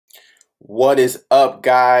What is up,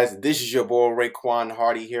 guys? This is your boy Raekwon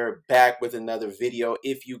Hardy here, back with another video.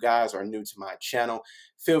 If you guys are new to my channel,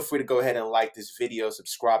 feel free to go ahead and like this video,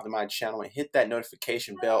 subscribe to my channel, and hit that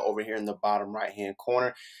notification bell over here in the bottom right hand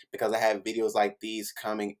corner because I have videos like these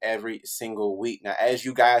coming every single week. Now, as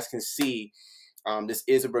you guys can see, this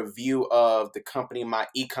is a review of the company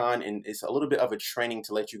MyEcon, and it's a little bit of a training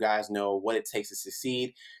to let you guys know what it takes to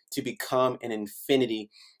succeed, to become an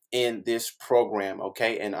infinity in this program.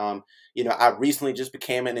 Okay, and I recently just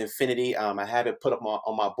became an infinity. I have it put up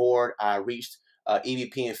on my board. I reached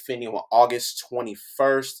EVP Infinity on August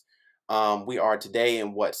 21st. We are today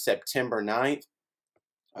in September 9th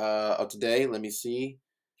of today. Let me see,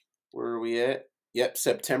 where are we at? Yep,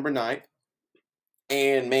 September 9th.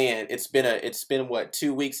 And man, it's been what,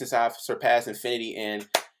 2 weeks since I've surpassed infinity. And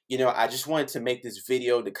I just wanted to make this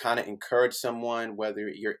video to kind of encourage someone, whether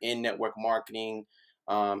you're in network marketing,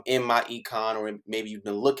 in MyEcon, or maybe you've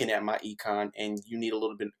been looking at MyEcon and you need a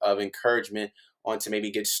little bit of encouragement on to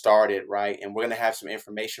maybe get started, right? And we're gonna have some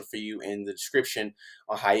information for you in the description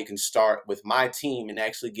on how you can start with my team and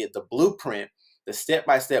actually get the blueprint, the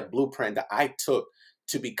step-by-step blueprint that I took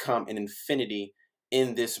to become an infinity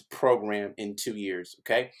in this program in 2 years.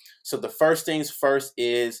 Okay, so the first things first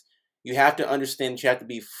is you have to understand that you have to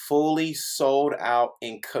be fully sold out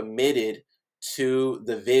and committed to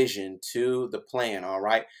the vision, to the plan. All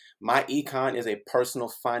right, MyEcon is a personal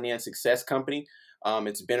finance success company.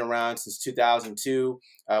 It's been around since 2002.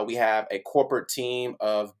 We have a corporate team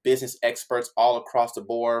of business experts all across the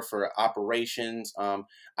board for operations.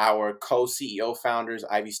 Our co-CEO founders,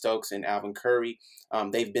 Ivy Stokes and Alvin Curry,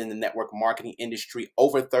 they've been in the network marketing industry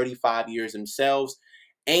over 35 years themselves.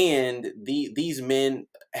 And these men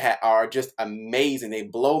are just amazing. They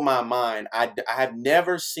blow my mind. I have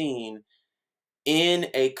never seen in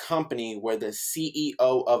a company where the CEO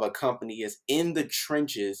of a company is in the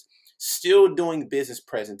trenches, still doing business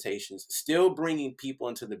presentations, still bringing people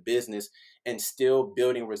into the business, and still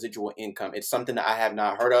building residual income. It's something that I have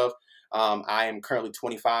not heard of. I am currently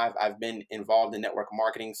 25. I've been involved in network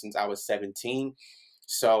marketing since I was 17.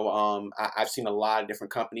 So I've seen a lot of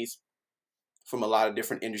different companies from a lot of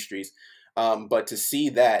different industries. But to see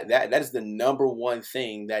that is the number one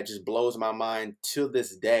thing that just blows my mind to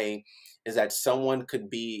this day, is that someone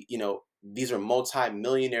could be, these are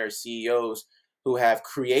multi-millionaire CEOs who have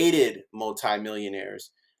created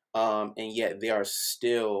multi-millionaires, and yet they are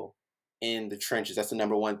still in the trenches. That's the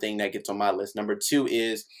number one thing that gets on my list. Number two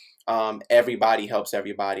is everybody helps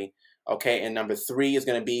everybody. Okay, and number three is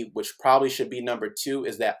going to be, which probably should be number two,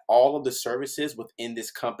 is that all of the services within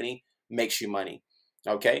this company makes you money.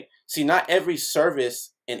 Okay, see, not every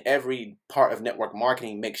service in every part of network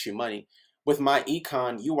marketing makes you money. With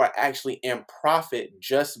MyEcon, you are actually in profit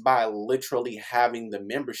just by literally having the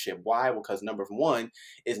membership. Why? Because number one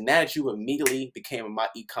is, now that you immediately became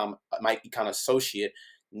a MyEcon associate,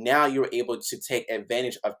 now you're able to take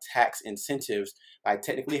advantage of tax incentives by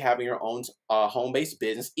technically having your own home-based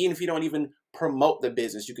business. Even if you don't even promote the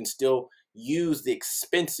business, you can still use the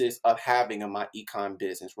expenses of having a MyEcon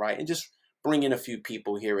business, right? And just bring in a few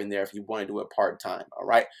people here and there if you want to do it part-time, all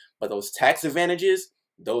right? But those tax advantages,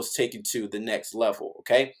 those take you to the next level,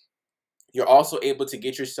 okay? You're also able to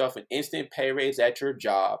get yourself an instant pay raise at your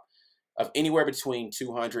job of anywhere between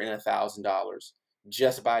 $200 and $1,000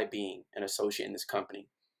 just by being an associate in this company.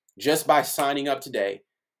 Just by signing up today,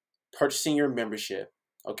 purchasing your membership,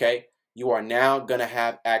 okay? You are now gonna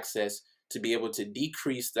have access to be able to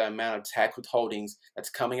decrease the amount of tax withholdings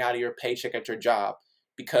that's coming out of your paycheck at your job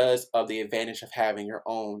because of the advantage of having your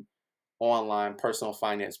own online personal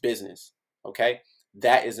finance business, okay?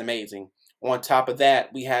 That is amazing. On top of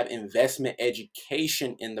that, we have investment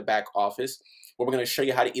education in the back office, where we're going to show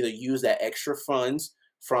you how to either use that extra funds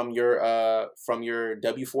from your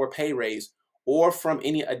W-4 pay raise, or from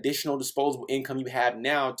any additional disposable income you have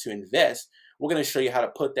now to invest. We're going to show you how to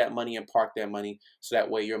put that money and park that money, so that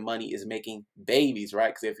way your money is making babies,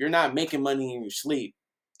 right? Because if you're not making money in your sleep,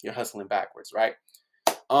 you're hustling backwards, right?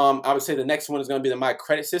 I would say the next one is going to be the My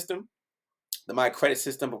Credit System. The My Credit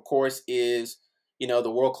System, of course, is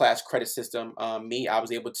the world-class credit system. I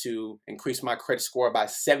was able to increase my credit score by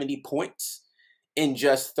 70 points in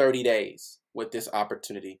just 30 days with this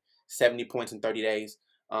opportunity. 70 points in 30 days.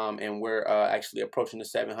 And we're actually approaching the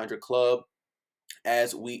 700 club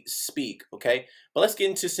as we speak, okay? But let's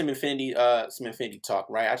get into some infinity talk,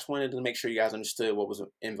 right? I just wanted to make sure you guys understood what was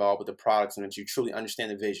involved with the products and that you truly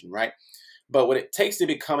understand the vision, right? But what it takes to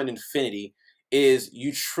become an infinity is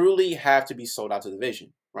you truly have to be sold out to the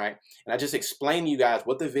vision, right? And I just explained to you guys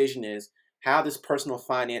what the vision is, how this personal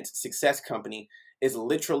finance success company is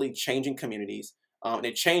literally changing communities, And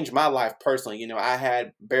it changed my life personally. You know, I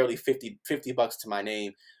had barely 50 bucks to my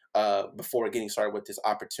name before getting started with this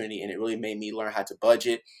opportunity, and it really made me learn how to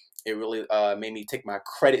budget. It really made me take my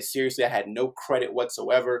credit seriously. I had no credit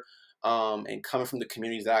whatsoever. And coming from the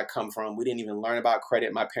communities that I come from, we didn't even learn about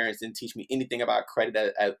credit. My parents didn't teach me anything about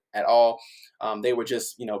credit at all. They were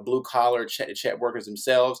just, you know, blue collar check workers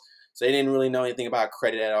themselves. So they didn't really know anything about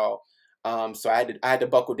credit at all. So I had to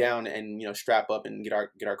buckle down and, you know, strap up and get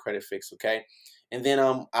our credit fixed. Okay. And then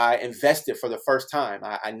I invested for the first time.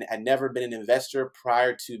 I'd never been an investor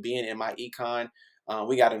prior to being in MyEcon.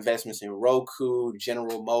 We got investments in Roku,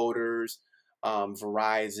 General Motors,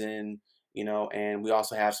 Verizon, you know, and we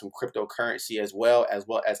also have some cryptocurrency as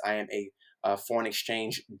I am a foreign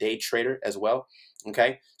exchange day trader as well.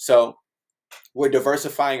 Okay, so we're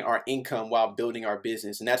diversifying our income while building our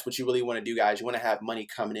business, and that's what you really want to do, guys. You want to have money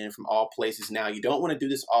coming in from all places. Now, you don't want to do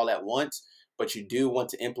this all at once, but you do want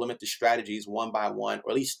to implement the strategies one by one,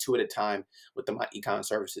 or at least two at a time with the MyEcon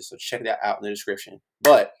services. So check that out in the description.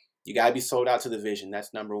 But you got to be sold out to the vision.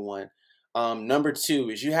 That's number one. Number two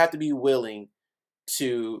is you have to be willing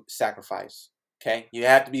to sacrifice. Okay, you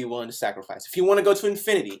have to be willing to sacrifice. If you want to go to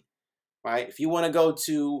infinity, right? If you want to go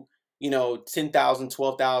to, you know, $10,000,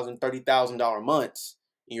 $12,000, $30,000 months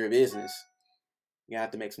in your business, you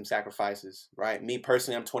have to make some sacrifices, right? Me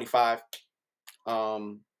personally, I'm 25.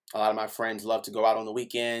 A lot of my friends love to go out on the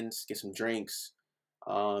weekends, get some drinks,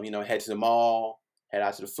 you know, head to the mall, head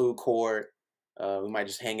out to the food court. We might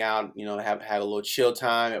just hang out, you know, have a little chill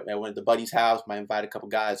time at one of the buddies' house. Might invite a couple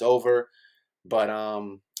guys over, but I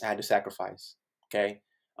had to sacrifice. Okay,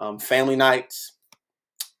 family nights,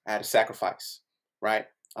 I had to sacrifice, right?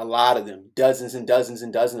 A lot of them, dozens and dozens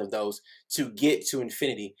and dozens of those to get to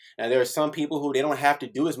infinity. Now, there are some people who they don't have to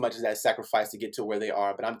do as much as that sacrifice to get to where they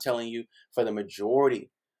are, but I'm telling you, for the majority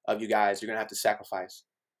of you guys, you're gonna have to sacrifice.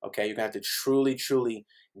 Okay, you're gonna have to truly, truly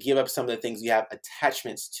give up some of the things you have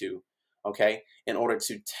attachments to, okay, in order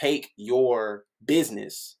to take your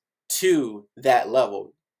business to that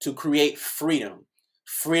level, to create freedom.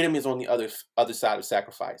 Freedom is on the other side of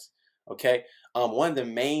sacrifice. Okay, one of the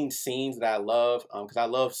main scenes that I love, because I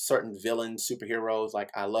love certain villains, superheroes, like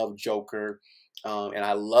I love Joker, and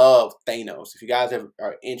I love Thanos. If you guys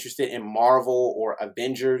are interested in Marvel or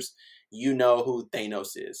Avengers, you know who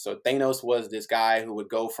Thanos is. So Thanos was this guy who would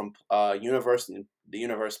go from the universe,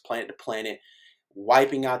 planet to planet,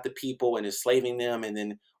 wiping out the people and enslaving them, and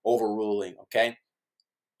then overruling. Okay,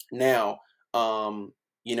 now,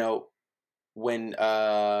 you know, when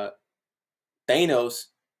Thanos,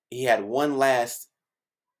 he had one last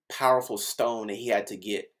powerful stone that he had to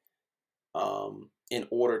get in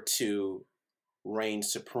order to reign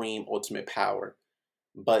supreme ultimate power.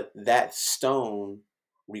 But that stone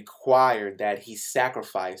required that he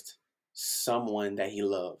sacrificed someone that he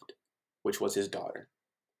loved, which was his daughter.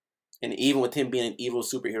 And even with him being an evil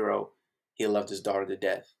superhero, he loved his daughter to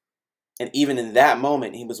death. And even in that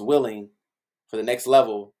moment, he was willing for the next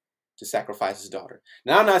level to sacrifice his daughter.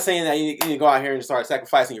 Now, I'm not saying that you need to go out here and start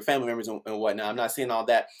sacrificing your family members and whatnot. I'm not saying all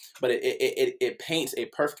that, but it paints a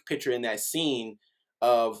perfect picture in that scene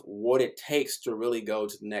of what it takes to really go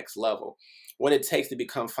to the next level, what it takes to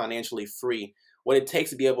become financially free, what it takes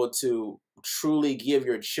to be able to truly give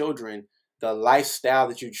your children the lifestyle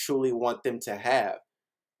that you truly want them to have,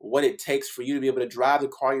 what it takes for you to be able to drive the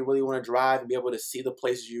car you really want to drive and be able to see the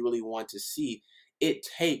places you really want to see. It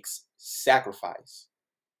takes sacrifice.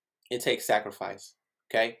 It takes sacrifice,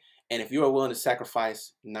 okay? And if you are willing to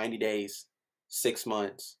sacrifice 90 days, 6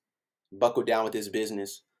 months, buckle down with this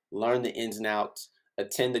business, learn the ins and outs,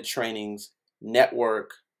 attend the trainings,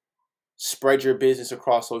 network, spread your business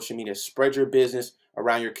across social media, spread your business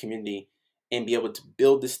around your community, and be able to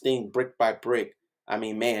build this thing brick by brick. I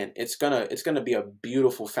mean, man, it's gonna be a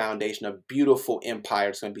beautiful foundation, a beautiful empire.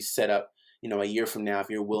 It's gonna be set up, you know, a year from now if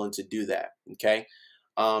you're willing to do that. Okay.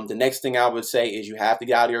 The next thing I would say is you have to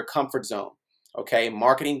get out of your comfort zone. Okay,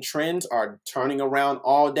 marketing trends are turning around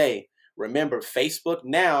all day. Remember, Facebook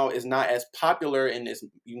now is not as popular and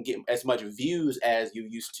you can get as much views as you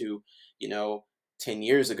used to, you know, 10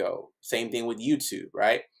 years ago. Same thing with YouTube,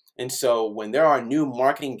 right? And so when there are new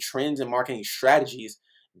marketing trends and marketing strategies,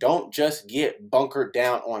 don't just get bunkered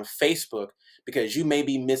down on Facebook, because you may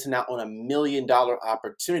be missing out on $1 million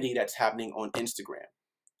opportunity that's happening on Instagram.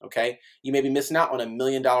 Okay, you may be missing out on $1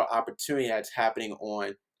 million opportunity that's happening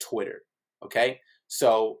on Twitter. Okay,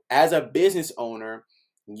 so as a business owner,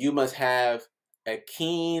 you must have a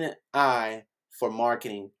keen eye for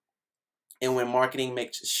marketing, and when marketing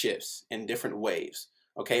makes shifts in different waves,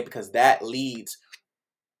 okay, because that leads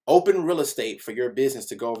open real estate for your business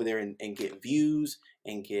to go over there and get views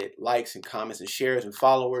and get likes and comments and shares and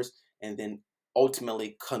followers, and then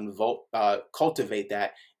ultimately cultivate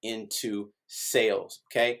that into sales.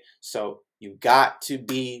 Okay, so you got to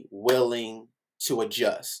be willing to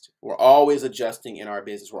adjust. We're always adjusting in our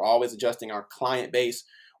business. We're always adjusting our client base.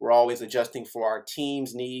 We're always adjusting for our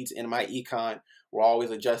team's needs in MyEcon. We're always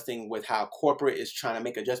adjusting with how corporate is trying to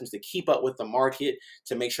make adjustments to keep up with the market,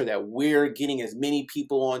 to make sure that we're getting as many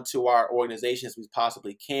people onto our organization as we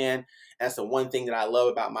possibly can. That's the one thing that I love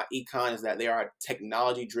about MyEcon, is that they are a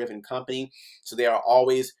technology-driven company. So they are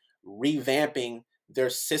always revamping their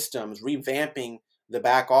systems, revamping the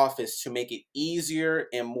back office to make it easier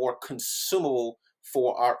and more consumable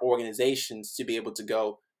for our organizations to be able to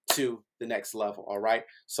go to the next level. All right.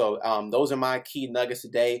 So those are my key nuggets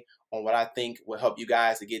today on what I think will help you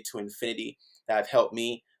guys to get to infinity, that have helped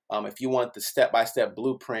me. If you want the step-by-step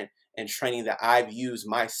blueprint and training that I've used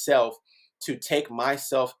myself to take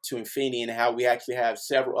myself to infinity, and how we actually have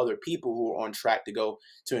several other people who are on track to go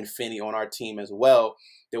to infinity on our team as well,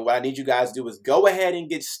 then what I need you guys to do is go ahead and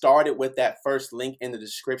get started with that first link in the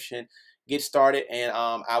description. Get started, and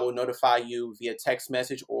I will notify you via text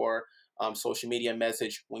message or social media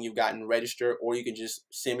message when you've gotten registered, or you can just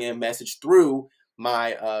send me a message through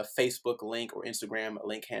my Facebook link or Instagram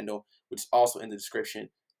link handle, which is also in the description.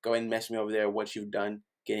 Go ahead and message me over there what you've done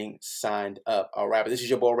getting signed up. All right, but this is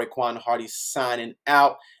your boy Raekwon Hardy signing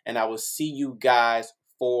out, and I will see you guys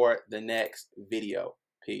for the next video.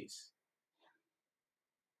 Peace.